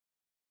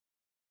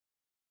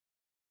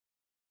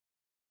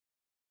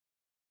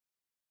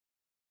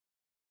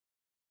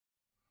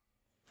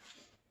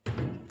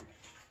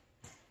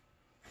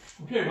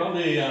Okay, well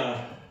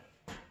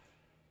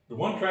the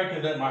one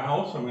tractor at my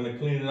house, I'm going to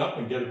clean it up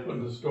and get it put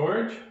into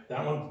storage.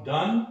 That one's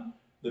done.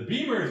 The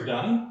Beamer's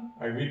done.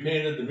 I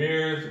repainted the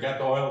mirrors, got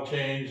the oil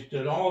changed,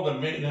 did all the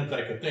maintenance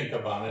I could think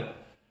of on it.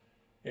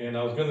 And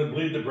I was going to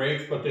bleed the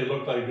brakes, but they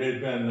looked like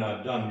they'd been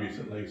done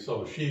recently,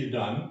 so she's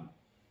done.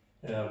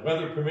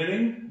 Weather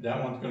permitting,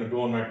 that one's going to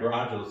go in my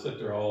garage. It'll sit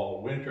there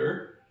all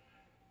winter.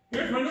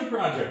 Here's my new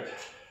project.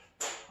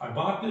 I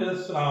bought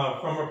this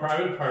from a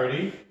private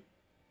party,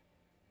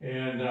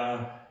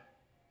 and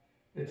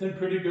it's in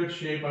pretty good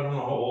shape. I don't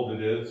know how old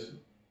it is.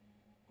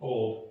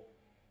 Old.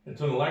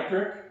 It's an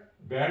electric.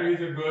 Batteries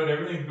are good.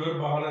 Everything's good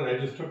about it. I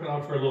just took it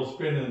out for a little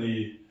spin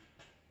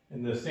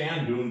in the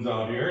sand dunes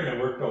out here, and it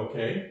worked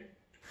okay.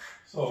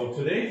 So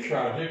today's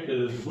project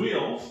is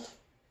wheels.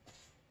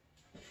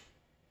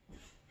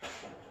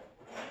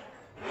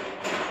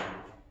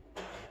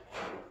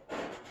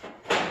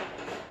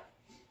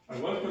 I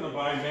was going to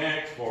buy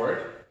mags for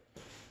it,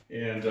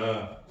 and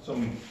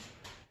some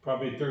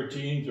probably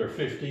 13s or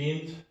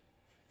 15s.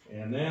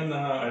 And then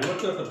I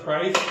looked at the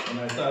price, and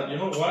I thought, you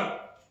know what?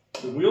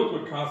 The wheels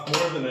would cost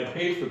more than I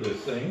paid for this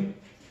thing.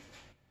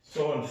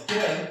 So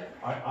instead,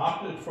 I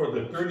opted for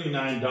the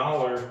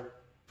 $39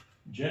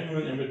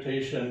 genuine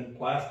imitation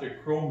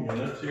plastic chrome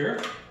units here.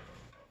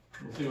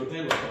 We'll see what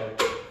they look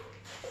like.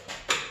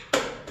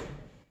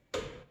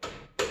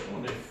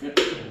 Oh, they fit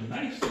so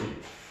nicely.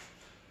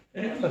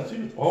 And let's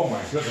see, oh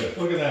my goodness,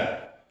 look at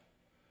that.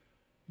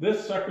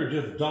 This sucker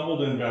just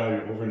doubled in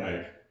value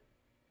overnight.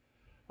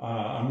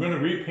 I'm going to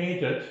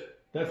repaint it.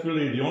 That's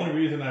really the only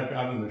reason I've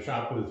got in the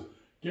shop was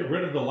get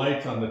rid of the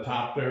lights on the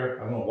top there.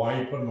 I don't know why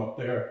you put them up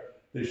there.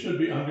 They should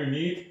be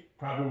underneath,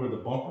 probably where the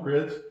bumper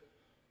is.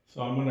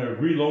 So I'm going to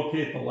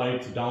relocate the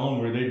lights down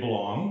where they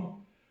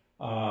belong.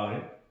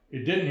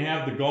 It didn't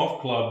have the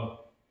golf club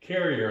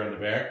carrier on the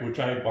back, which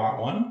I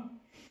bought one.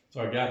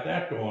 So I got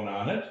that going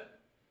on it.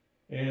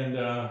 And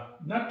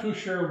not too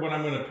sure what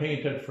I'm going to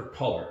paint it for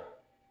color.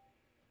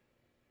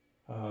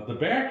 The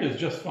back is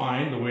just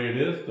fine the way it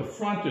is. The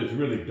front is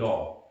really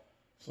dull.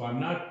 So I'm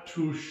not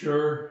too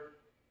sure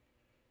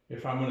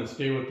if I'm going to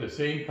stay with the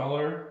same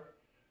color.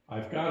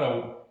 I've got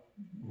a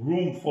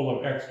room full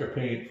of extra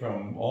paint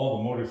from all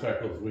the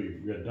motorcycles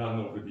we've done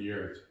over the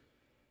years.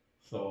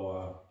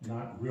 So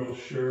not real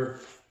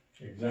sure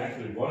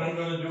exactly what I'm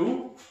going to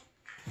do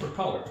for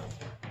color.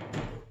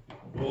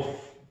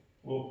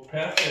 We'll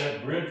pass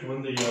that bridge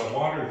when the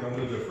water's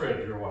under the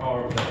fridge, or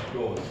however that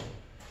goes.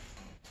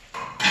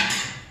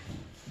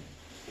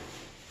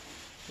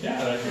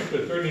 Yeah, I think the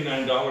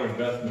 $39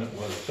 investment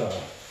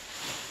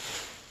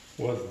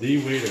was the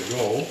way to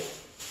go.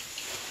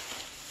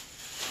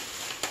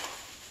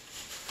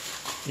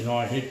 You know,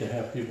 I hate to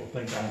have people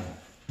think I'm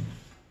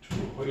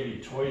too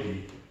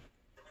hoity-toity.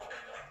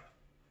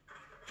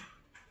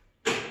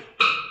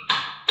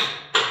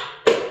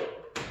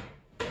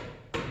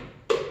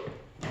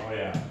 Oh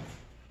yeah.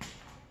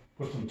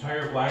 Put some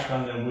tire black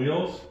on them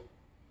wheels.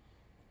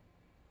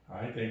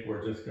 I think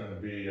we're just going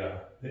to be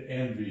the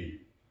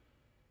envy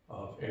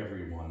of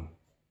everyone.